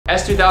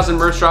S2000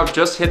 merch drop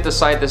just hit the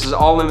site. This is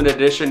all limited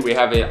edition. We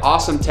have an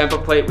awesome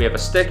template plate. We have a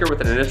sticker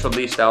with an initial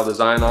D style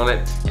design on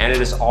it, and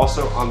it is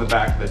also on the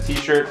back of the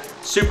t-shirt.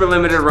 Super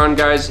limited run,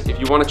 guys. If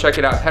you want to check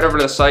it out, head over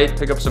to the site,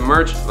 pick up some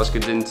merch. Let's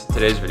get into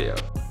today's video.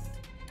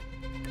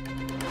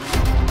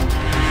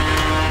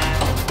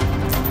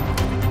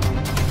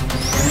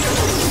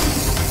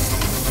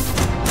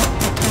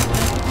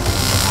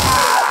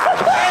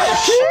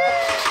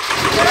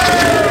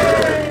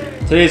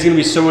 Today's gonna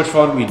be so much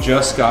fun. We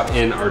just got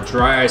in our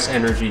Dry Ice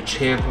Energy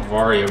Champ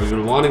Vario. We've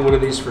been wanting one of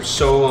these for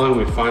so long,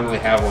 we finally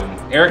have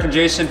one. Eric and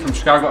Jason from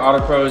Chicago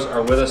Auto Pros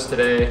are with us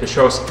today to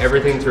show us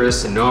everything there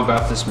is to know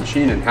about this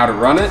machine and how to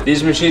run it.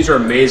 These machines are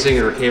amazing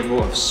and are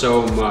capable of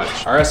so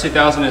much. Our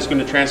S2000 is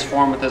gonna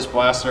transform with this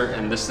blaster,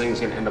 and this thing's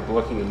gonna end up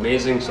looking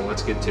amazing, so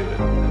let's get to it.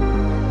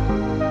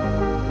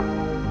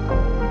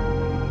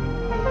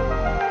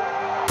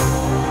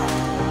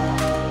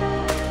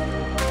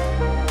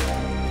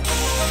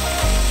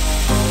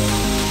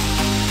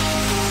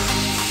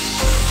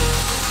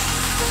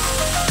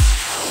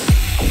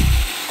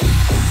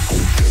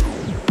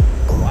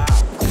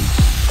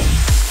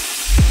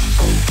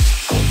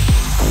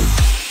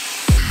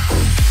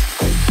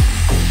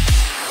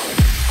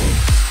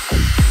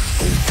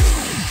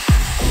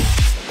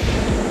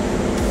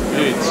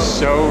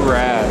 So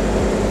rad.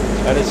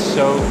 That is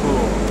so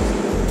cool.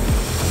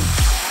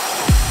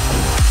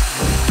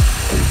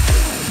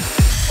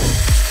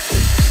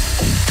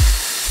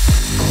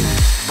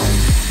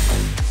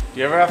 Do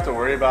you ever have to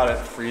worry about it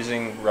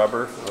freezing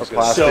rubber or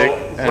plastic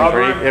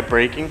and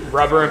breaking?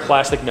 Rubber and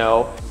plastic,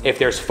 no. If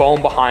there's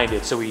foam behind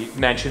it, so we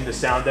mentioned the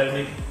sound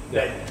deadening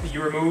that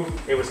you remove,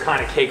 it was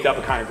kind of caked up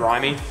and kind of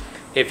grimy.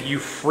 If you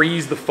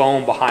freeze the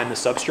foam behind the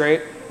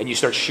substrate and you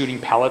start shooting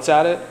pellets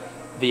at it,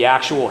 the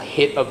actual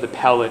hit of the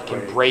pellet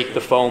can break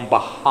the foam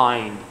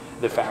behind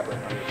the fabric.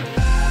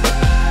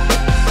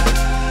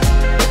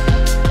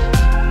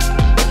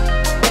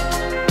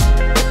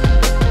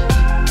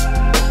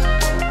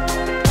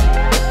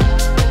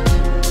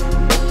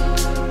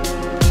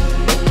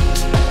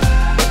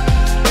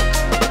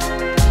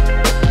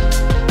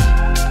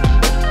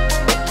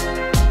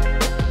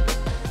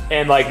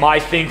 And like my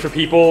thing for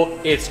people,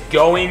 it's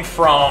going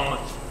from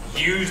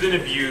used and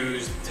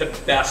abused to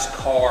best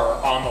car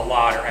on the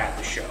lot or at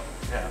the show.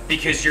 Yeah.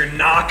 Because you're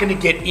not gonna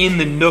get in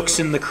the nooks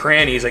and the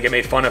crannies. I get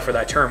made fun of for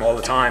that term all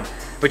the time,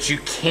 but you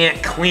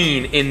can't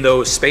clean in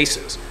those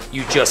spaces.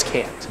 You just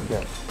can't,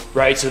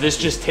 right? So this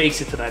just takes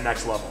it to that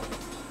next level.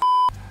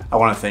 I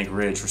want to thank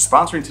Ridge for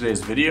sponsoring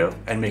today's video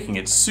and making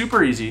it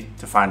super easy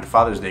to find a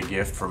Father's Day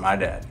gift for my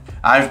dad.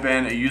 I've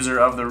been a user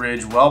of the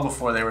Ridge well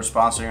before they were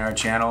sponsoring our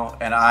channel,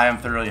 and I am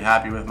thoroughly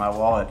happy with my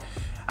wallet.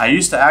 I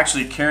used to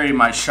actually carry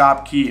my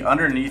shop key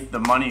underneath the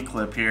money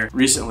clip here.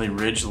 Recently,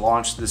 Ridge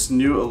launched this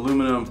new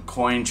aluminum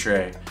coin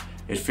tray.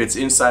 It fits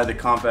inside the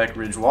compact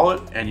Ridge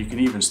wallet, and you can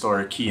even store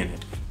a key in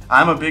it.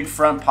 I'm a big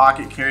front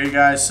pocket carry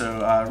guy,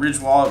 so Ridge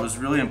wallet was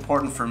really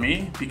important for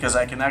me because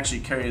I can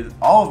actually carry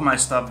all of my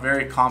stuff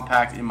very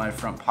compact in my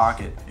front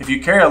pocket. If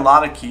you carry a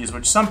lot of keys,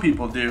 which some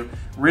people do,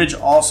 Ridge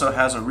also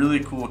has a really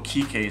cool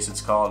key case,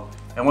 it's called.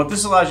 And what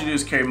this allows you to do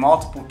is carry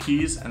multiple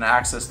keys and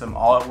access them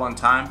all at one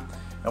time.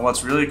 And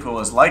what's really cool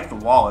is, like the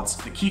wallets,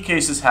 the key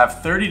cases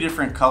have 30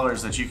 different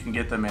colors that you can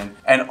get them in.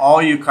 And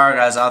all you car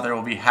guys out there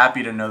will be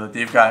happy to know that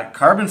they've got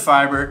carbon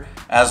fiber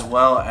as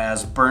well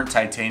as burnt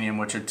titanium,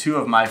 which are two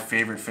of my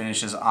favorite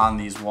finishes on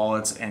these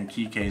wallets and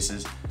key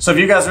cases. So if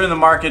you guys are in the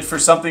market for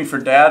something for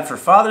dad for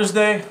Father's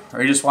Day,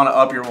 or you just want to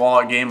up your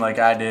wallet game like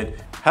I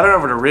did, head on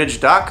over to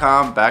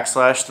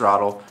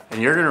ridge.com/throtl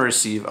and you're gonna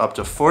receive up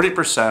to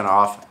 40%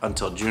 off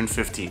until June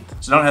 15th.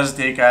 So don't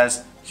hesitate,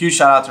 guys. Huge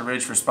shout out to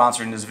Ridge for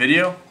sponsoring this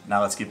video.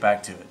 Now let's get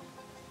back to it.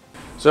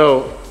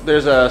 So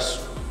there's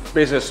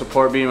basically a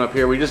support beam up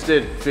here. We just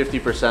did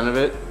 50% of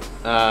it.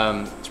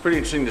 It's pretty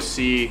interesting to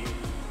see.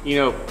 You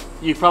know,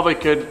 you probably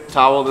could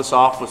towel this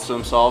off with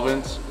some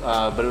solvents,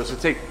 but it was gonna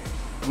take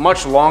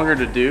much longer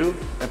to do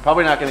and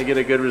probably not gonna get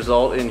a good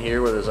result in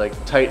here where there's like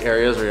tight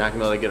areas where you're not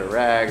gonna be able to get a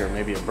rag or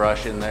maybe a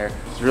brush in there.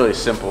 It's really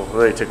simple. It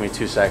really took me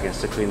 2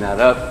 seconds to clean that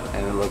up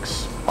and it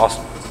looks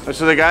awesome.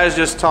 So the guys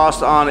just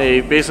tossed on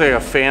basically a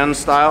fan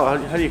style.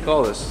 How do you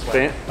call this?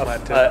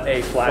 Flat tip.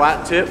 A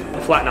flat tip.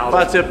 A flat nozzle.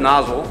 Flat tip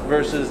nozzle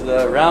versus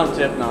the round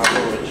tip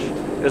nozzle, which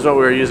is what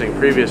we were using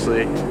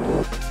previously.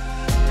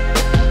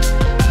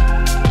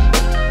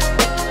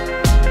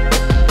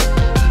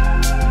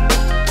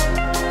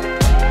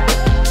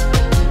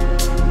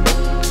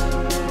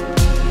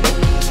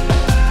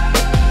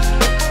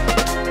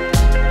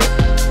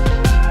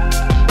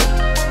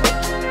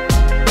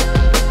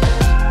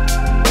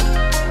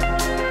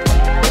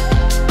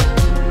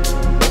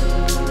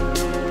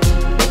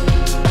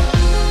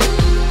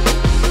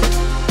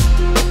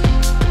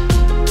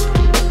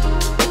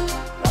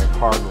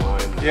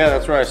 Yeah,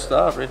 that's where I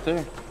stopped, right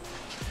there.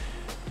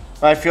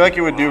 I feel like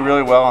it would do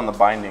really well on the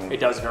binding.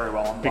 It does very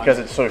well on the binding. Because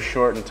it's so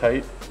short and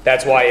tight.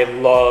 That's why it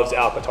loves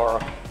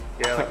Alcantara.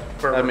 Yeah, like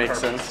that makes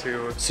sense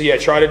too. So yeah,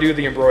 try to do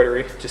the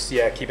embroidery. Just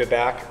keep it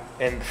back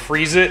and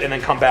freeze it and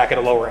then come back at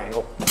a lower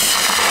angle.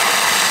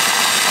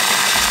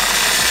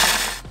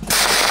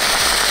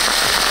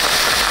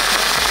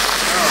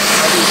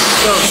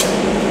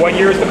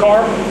 year is the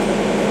car?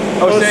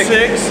 06,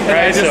 and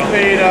I just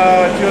paid $250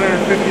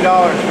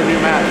 for new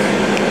mats.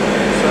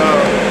 So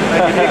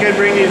like, if you could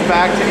bring these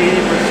back to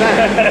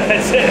 80%,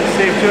 that's it.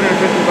 Save $250.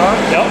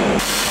 Yep.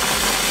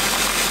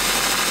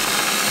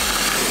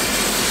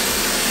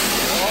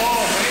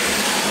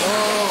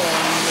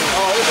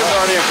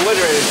 Already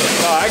obliterated.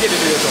 Oh, I get to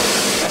do this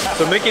one.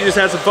 So Mickey just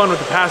had some fun with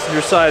the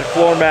passenger side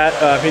floor mat.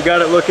 He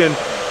got it looking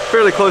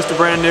fairly close to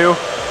brand new.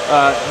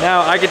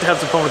 Now I get to have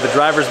some fun with the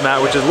driver's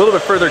mat, which is a little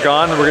bit further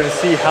gone, and we're gonna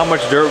see how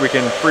much dirt we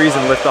can freeze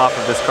and lift off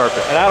of this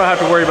carpet. And I don't have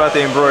to worry about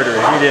the embroidery.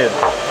 He did.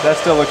 That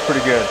still looks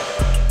pretty good.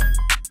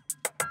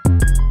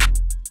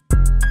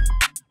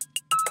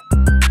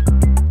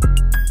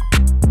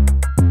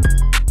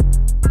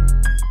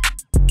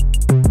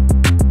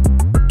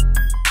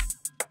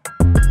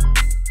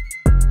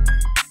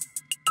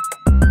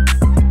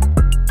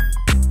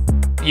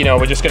 You know,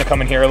 we're just gonna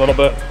come in here a little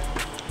bit.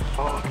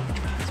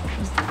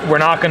 We're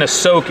not gonna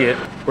soak it.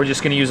 We're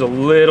just gonna use a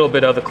little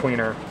bit of the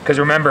cleaner. Because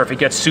remember, if it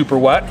gets super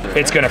wet,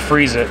 it's gonna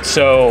freeze it.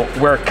 So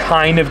we're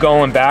kind of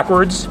going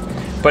backwards.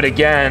 But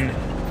again,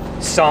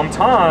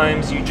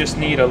 sometimes you just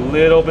need a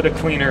little bit of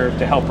cleaner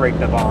to help break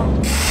the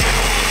bond.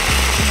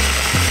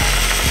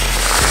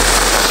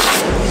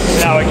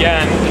 Now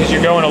again, because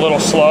you're going a little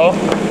slow,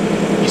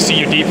 you see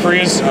your deep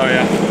freeze? Oh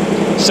yeah.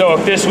 So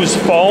if this was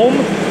foam,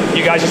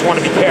 you guys just want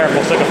to be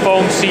careful. It's like a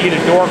foam seat, a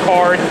door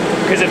card,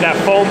 because if that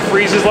foam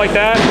freezes like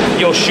that,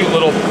 you'll shoot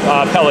little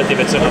pellet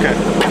divots in them. Okay.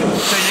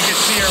 So you can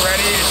see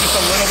already, it's just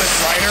a little bit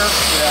brighter.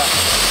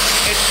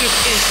 Yeah. It's just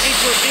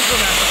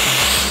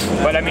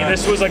incremental. But I mean,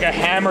 this was like a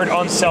hammered,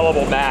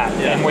 unsellable mat.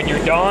 Yeah. And when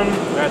you're done,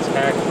 That's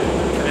hectic.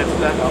 It's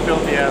that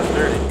filthy ass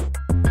dirty.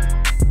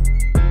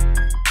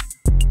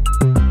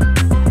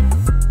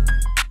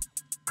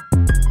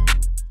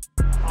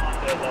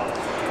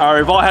 All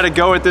right, we've all had a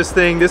go at this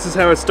thing. This is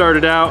how it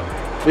started out.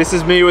 This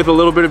is me with a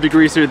little bit of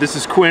degreaser. This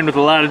is Quinn with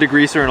a lot of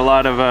degreaser and a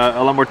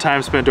lot more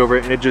time spent over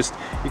it. And it just,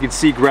 you can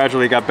see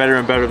gradually got better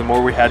and better the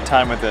more we had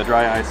time with the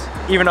dry ice.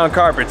 Even on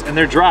carpets, and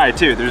they're dry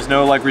too. There's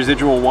no like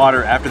residual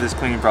water after this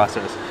cleaning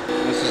process.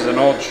 This is an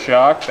old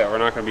shock that we're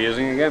not going to be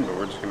using again, but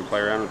we're just going to play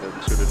around with it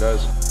and see what it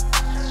does.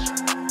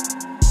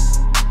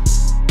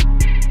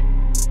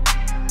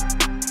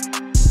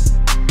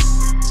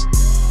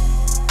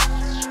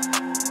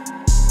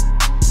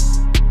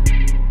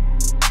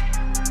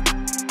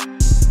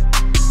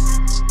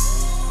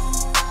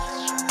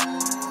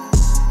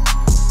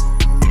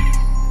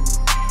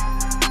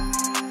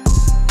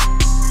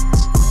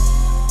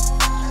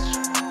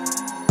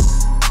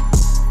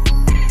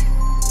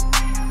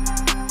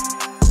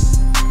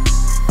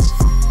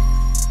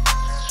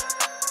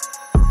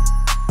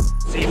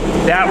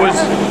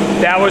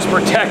 That was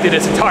protected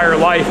its entire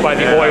life by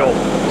the oil.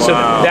 So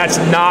that's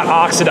not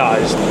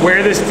oxidized.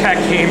 Where this tech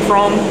came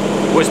from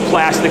was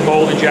plastic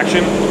mold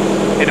injection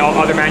and all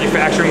other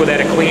manufacturing where they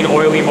had to clean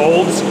oily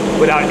molds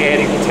without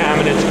adding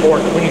contaminants or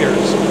cleaners.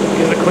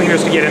 Because the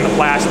cleaners could get in the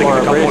plastic and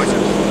become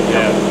poisonous.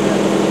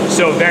 Yeah.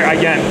 So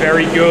again,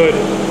 very good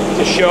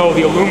to show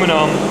the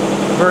aluminum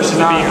versus it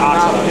being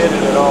oxidized.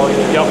 Not at all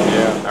either. Yep.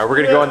 Yeah. All right, we're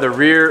gonna go in the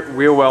rear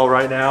wheel well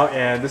right now,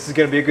 and this is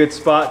gonna be a good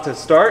spot to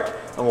start,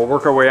 and we'll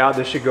work our way out.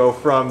 This should go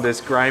from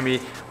this grimy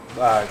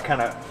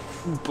kind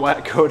of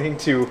black coating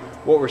to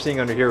what we're seeing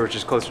under here, which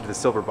is closer to the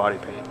silver body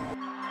paint.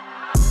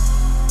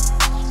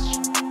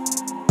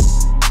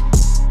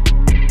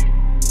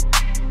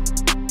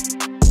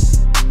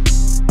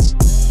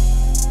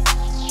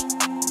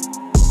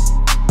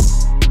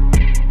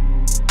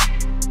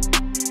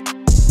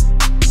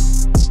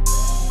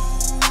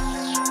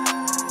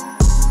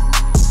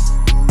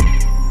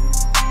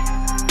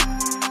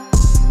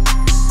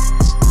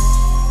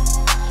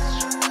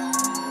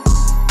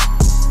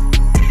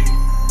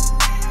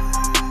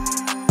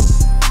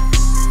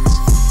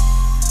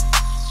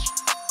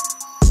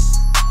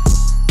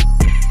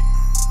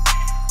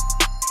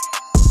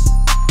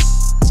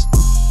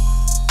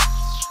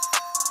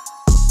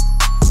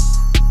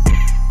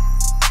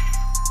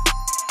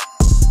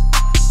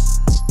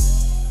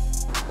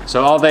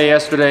 So all day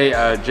yesterday,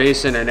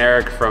 Jason and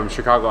Eric from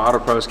Chicago Auto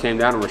Pros came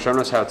down and were showing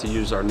us how to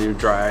use our new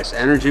dry ice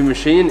energy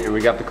machine, and we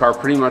got the car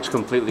pretty much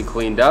completely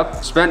cleaned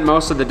up. Spent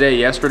most of the day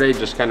yesterday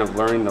just kind of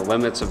learning the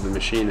limits of the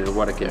machine and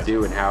what it can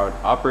do and how it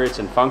operates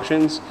and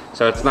functions.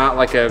 So it's not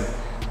like a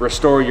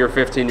restore your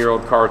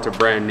 15-year-old car to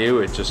brand new.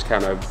 It just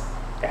kind of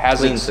it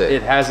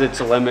has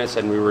its limits,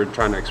 and we were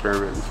trying to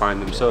experiment and find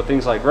them. So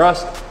things like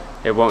rust,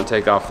 it won't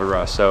take off the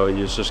rust. So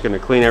you're just gonna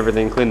clean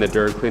everything, clean the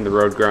dirt, clean the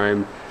road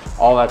grime,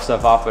 all that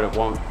stuff off, but it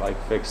won't like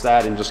fix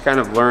that. And just kind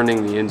of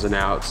learning the ins and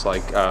outs,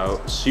 like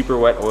super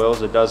wet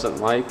oils it doesn't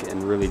like,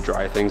 and really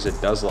dry things it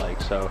does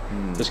like. So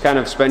just kind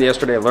of spent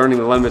yesterday learning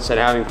the limits and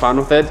having fun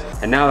with it.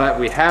 And now that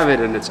we have it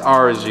and it's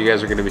ours, you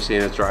guys are gonna be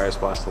seeing us dry ice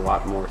blast a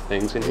lot more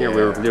things in here.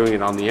 We were doing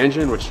it on the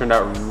engine, which turned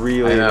out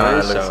really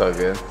nice. It looks so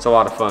good. It's a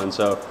lot of fun.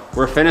 So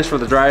we're finished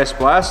with the dry ice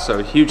blast.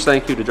 So huge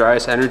thank you to Dry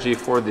Ice Energy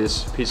for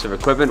this piece of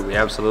equipment. We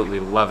absolutely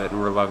love it, and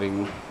we're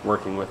loving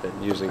working with it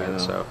and using it.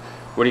 So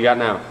what do you got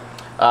now?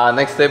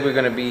 Next step, we're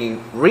gonna be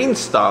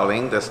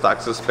reinstalling the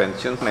stock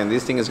suspension, and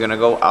this thing is gonna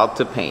go out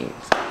to paint.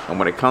 And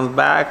when it comes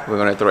back, we're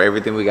gonna throw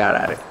everything we got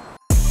at it.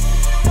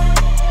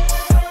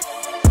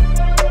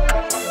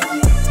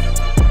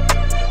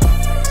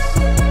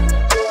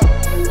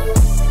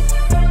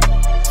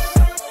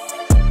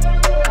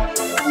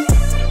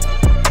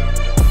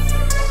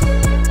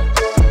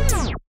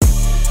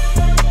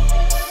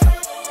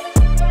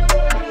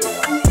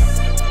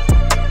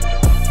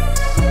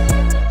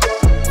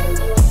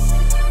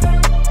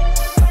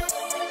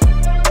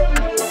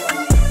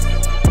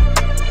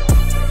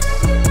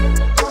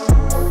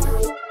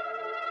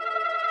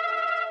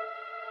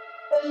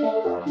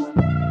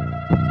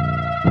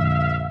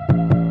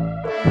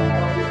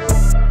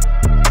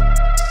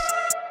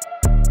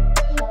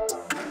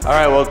 All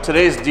right, well,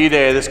 today's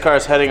D-Day. This car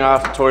is heading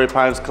off to Torrey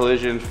Pines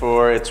Collision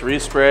for its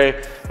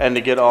respray and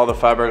to get all the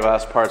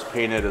fiberglass parts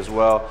painted as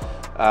well.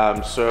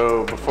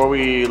 So before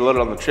we load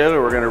it on the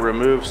trailer, we're gonna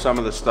remove some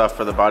of the stuff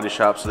for the body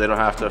shop so they don't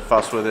have to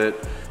fuss with it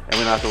and we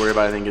don't have to worry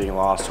about anything getting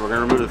lost. So we're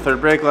gonna remove the third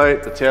brake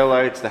light, the tail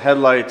lights, the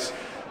headlights,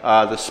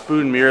 the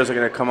spoon mirrors are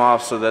gonna come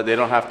off so that they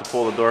don't have to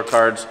pull the door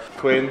cards.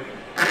 Quinn,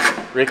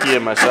 Ricky,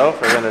 and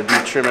myself are gonna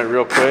de-trim it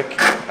real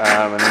quick,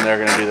 and then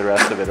they're gonna do the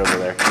rest of it over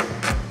there.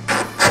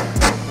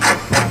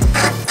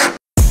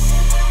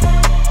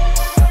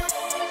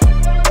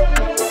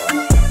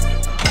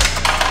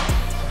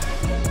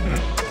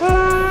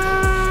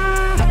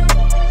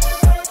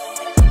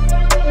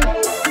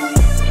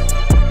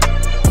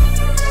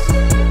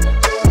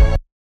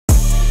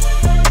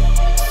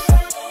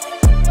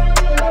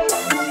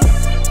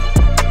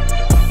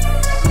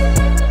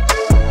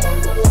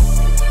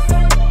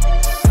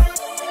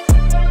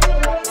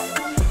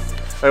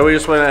 We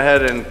just went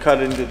ahead and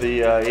cut into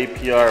the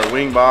APR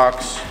wing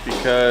box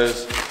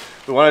because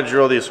we want to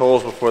drill these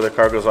holes before the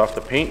car goes off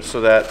the paint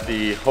so that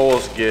the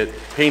holes get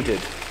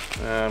painted.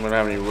 We don't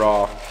have any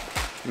raw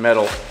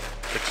metal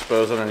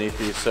exposed underneath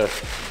these. So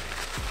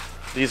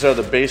these are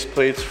the base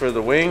plates for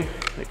the wing.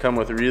 They come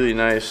with really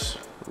nice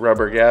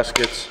rubber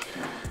gaskets,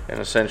 and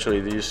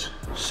essentially these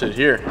sit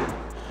here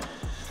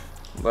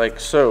like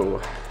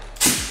so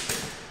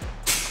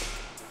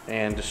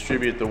and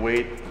distribute the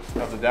weight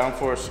of the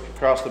downforce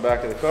across the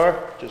back of the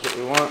car, just what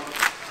we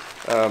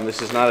want.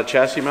 This is not a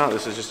chassis mount,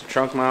 this is just a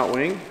trunk mount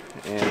wing,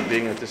 and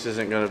being that this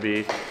isn't going to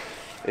be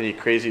any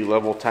crazy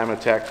level time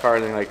attack car or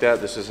anything like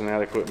that, this is an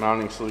adequate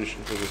mounting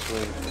solution for this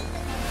wing.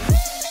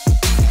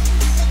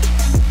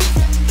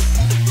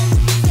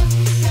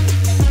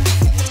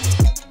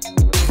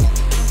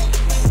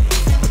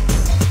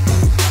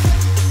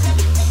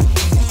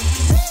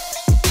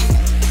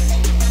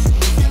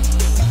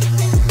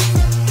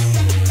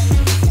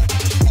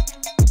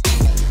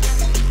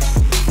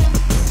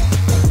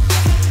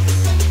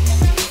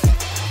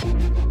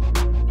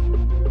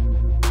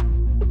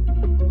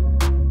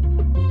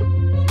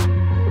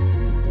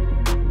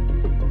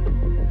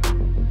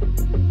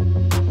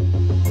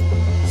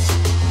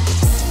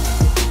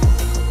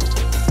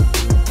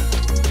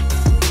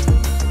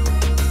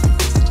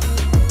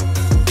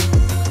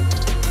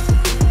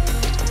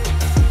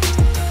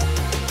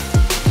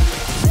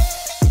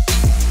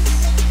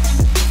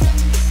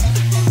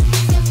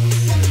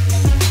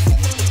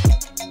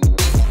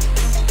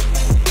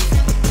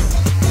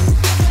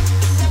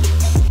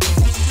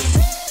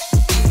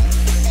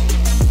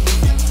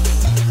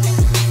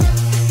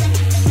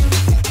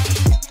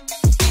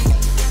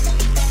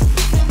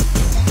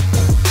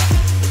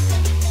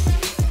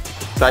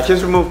 So I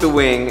just removed the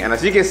wing, and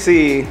as you can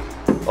see,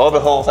 all the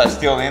holes are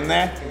still in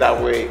there.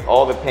 That way,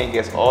 all the paint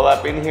gets all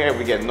up in here.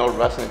 We get no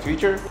rust in the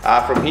future.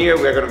 From here,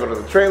 we're gonna go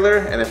to the trailer,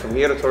 and then from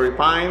here to Torrey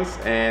Pines,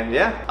 and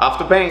yeah, off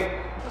to paint.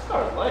 This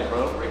car is light,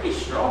 bro. Ricky's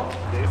strong.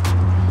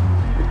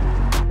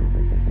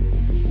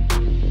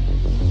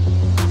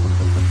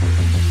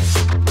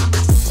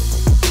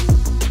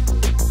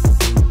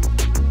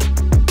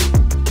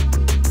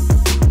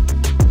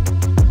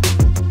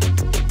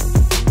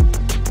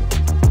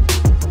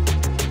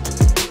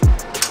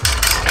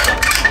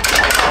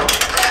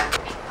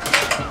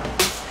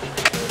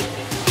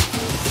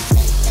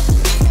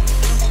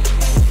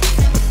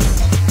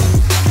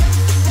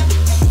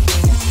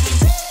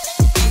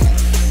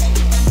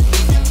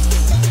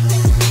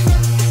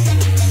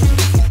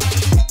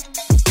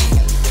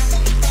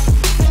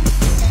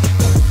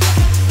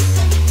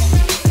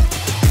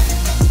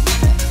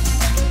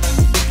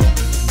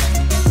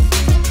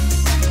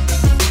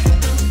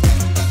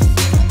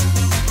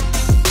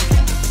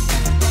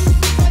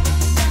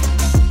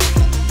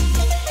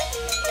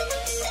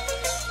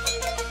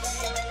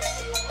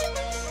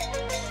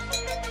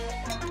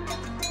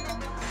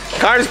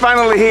 Car is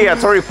finally here at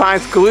Torrey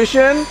Pines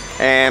Collision,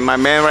 and my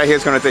man right here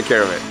is gonna take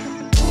care of it.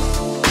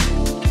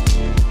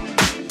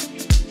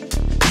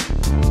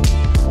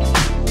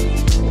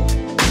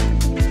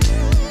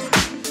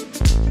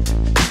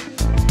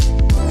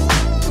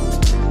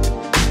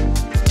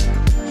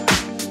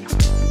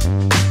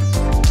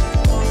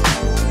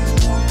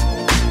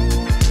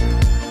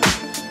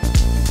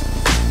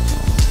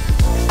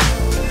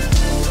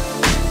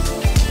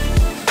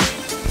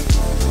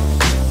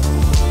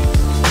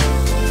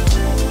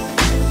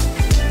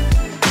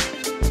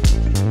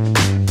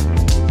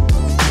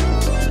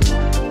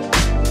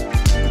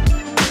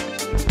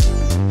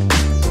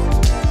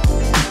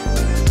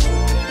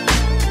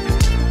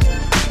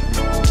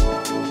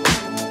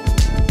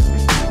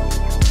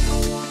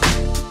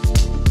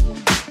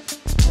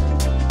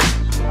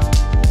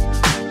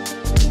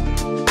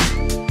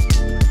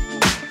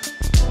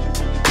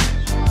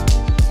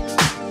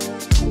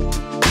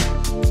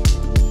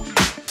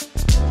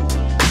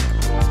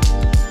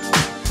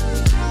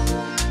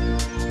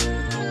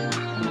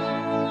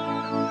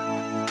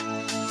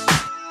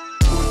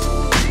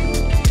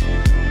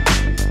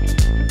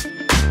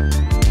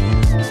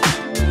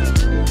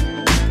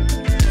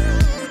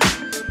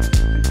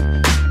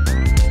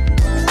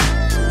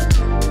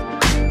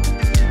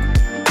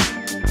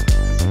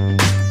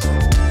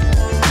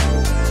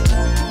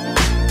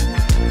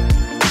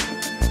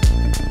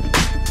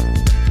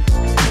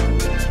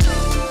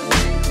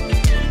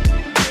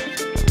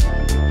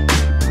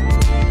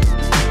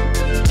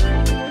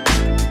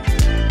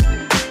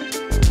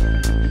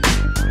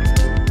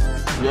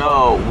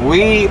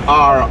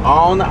 are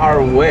on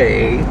our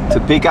way to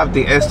pick up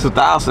the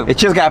S2000. It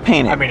just got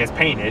painted. I mean, it's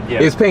painted,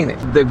 yeah. It's painted.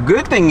 The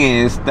good thing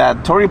is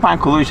that Torrey Pine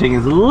Collision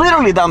is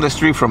literally down the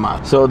street from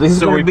us. So this is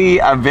going to be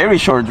a very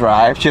short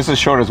drive, just as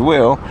short as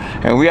Will.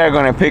 And we are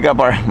going to pick up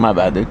our, my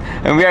bad dude.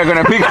 And we are going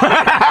to pick up,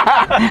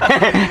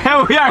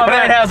 and we are My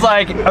man has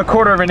like a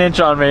quarter of an inch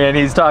on me and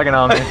he's talking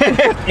on me.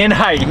 In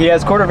height, he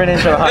has quarter of an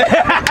inch of height.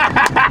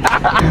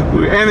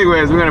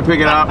 Anyways, we're going to pick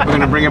it up, we're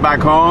going to bring it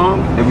back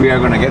home, and we are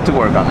going to get to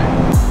work on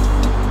it.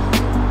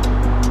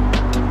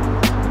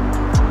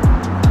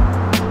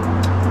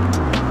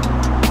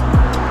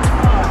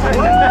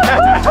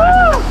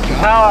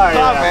 How are you?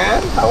 What's up,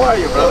 man? How are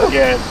you, brother?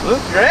 Good.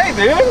 Looks great,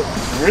 dude.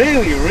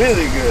 Really,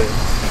 really good.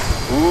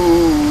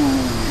 Ooh.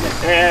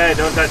 Yeah,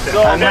 don't touch it.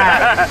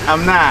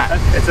 I'm not.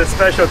 It's a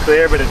special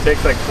clear, but it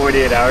takes like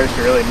 48 hours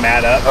to really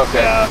mat up.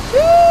 Okay.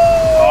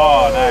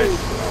 Oh, nice.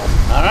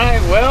 All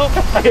right, well,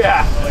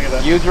 yeah. Look at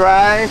that. You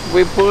drive,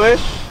 we push.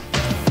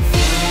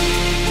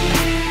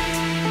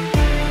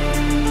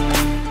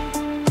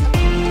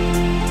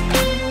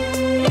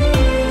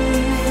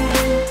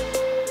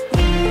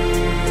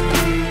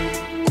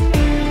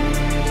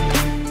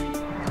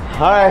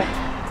 All right,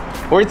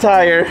 we're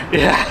tired.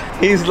 Yeah.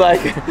 He's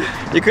like,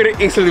 you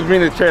could easily bring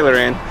the trailer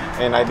in,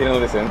 and I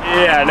didn't listen.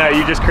 Yeah, no,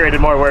 you just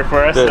created more work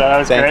for us. So that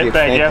was great.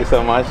 Thank you. Thank you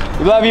so much.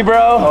 We love you, bro.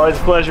 Always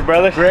a pleasure,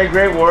 brother.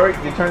 Great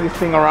work. You turned this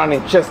thing around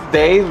in just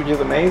days, which is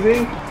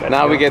amazing.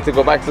 Now we get to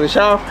go back to the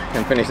shop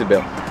and finish the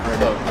build.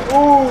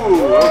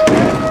 Ooh.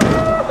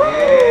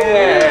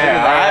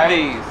 Yeah.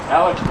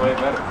 That looks way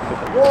better.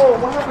 Whoa,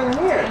 what happened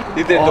here?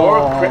 Did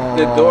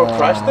the door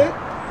crushed it?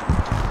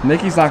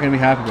 Nikki's not gonna be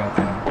happy about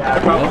that. Yeah,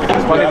 probably.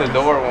 It's funny the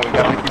door when we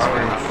got Nikki's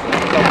screen.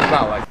 It's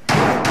not like.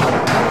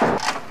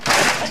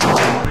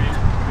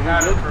 We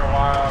had it for a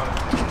while.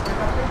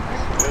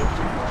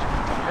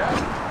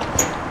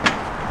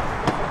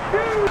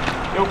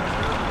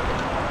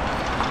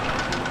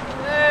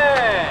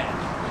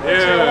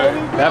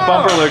 Dude, that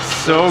bumper looks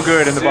so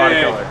good in the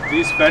body color.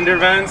 These fender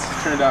vents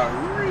turned out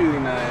really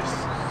nice.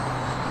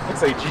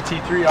 Looks like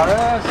GT3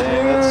 RS.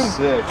 That's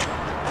sick.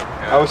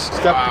 I was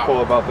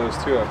skeptical about those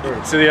too at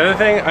first. So the other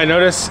thing I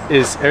noticed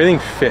is everything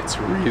fits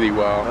really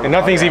well. And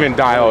nothing's even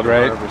dialed,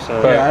 right?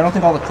 But Yeah, I don't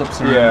think all the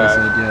clips are in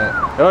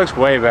yet. It looks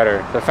way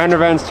better. The fender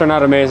vents turned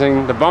out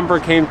amazing. The bumper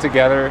came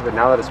together, but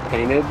now that it's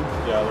painted,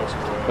 yeah,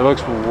 it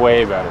looks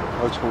way better.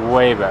 It looks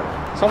way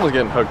better. Someone's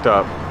getting hooked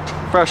up.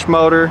 Fresh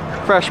motor,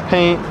 fresh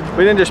paint.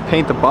 We didn't just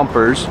paint the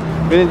bumpers.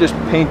 We didn't just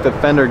paint the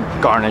fender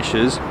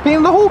garnishes.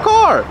 Painted the whole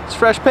car. It's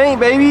fresh paint,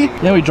 baby.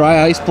 Yeah, we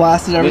dry ice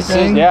blasted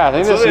everything. Yeah, I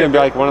think this is gonna be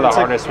like one of the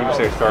hardest weeks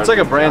they've started. It's like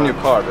a brand new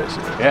car,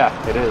 basically.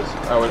 Yeah, it is.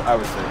 I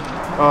would say.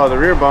 Oh, the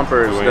rear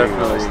bumper is Wing and all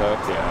definitely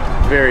stuff,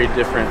 yeah. very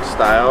different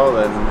style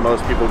than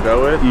most people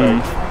go with.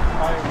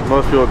 Like,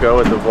 most people go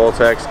with the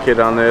Voltex kit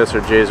on this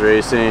or Jay's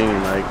Racing,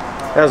 and like,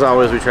 as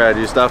always, we try to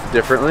do stuff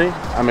differently.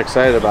 I'm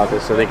excited about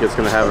this. I think it's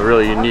going to have a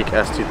really unique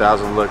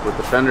S2000 look with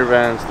the fender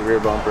vents, the rear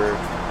bumper.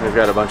 And we've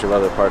got a bunch of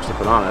other parts to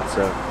put on it.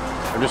 So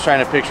I'm just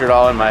trying to picture it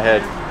all in my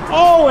head.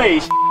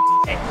 Holy shit.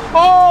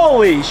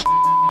 Holy shit.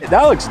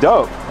 That looks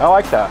dope. I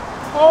like that.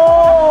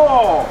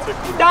 Oh,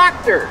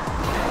 doctor.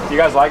 You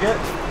guys like it?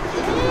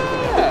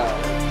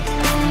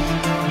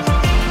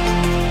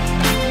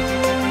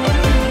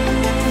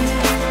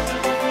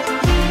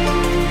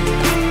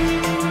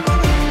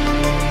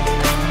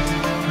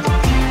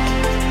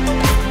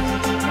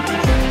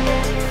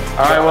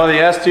 All right, well, the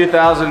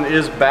S2000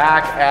 is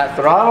back at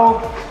Throttle.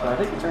 I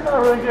think it turned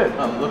out really good.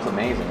 Oh, it looks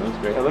amazing. It looks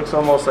great. It looks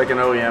almost like an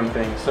OEM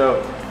thing.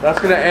 So that's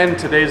gonna end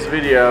today's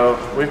video.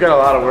 We've got a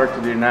lot of work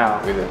to do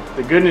now. We do.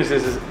 The good news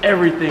is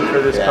everything for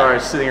this car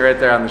is sitting right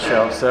there on the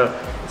shelf. So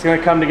it's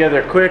gonna come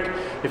together quick.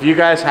 If you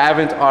guys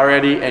haven't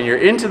already and you're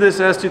into this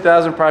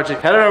S2000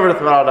 project, head on over to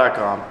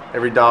throtl.com.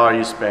 Every dollar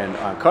you spend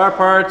on car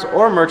parts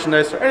or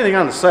merchandise or anything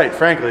on the site,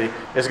 frankly,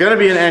 is gonna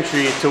be an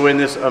entry to win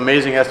this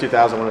amazing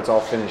S2000 when it's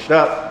all finished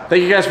up.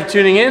 Thank you guys for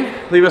tuning in.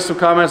 Leave us some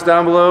comments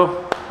down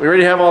below. We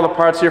already have all the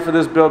parts here for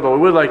this build, but we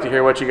would like to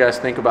hear what you guys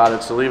think about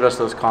it, so leave us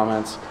those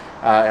comments,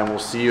 and we'll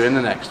see you in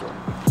the next one.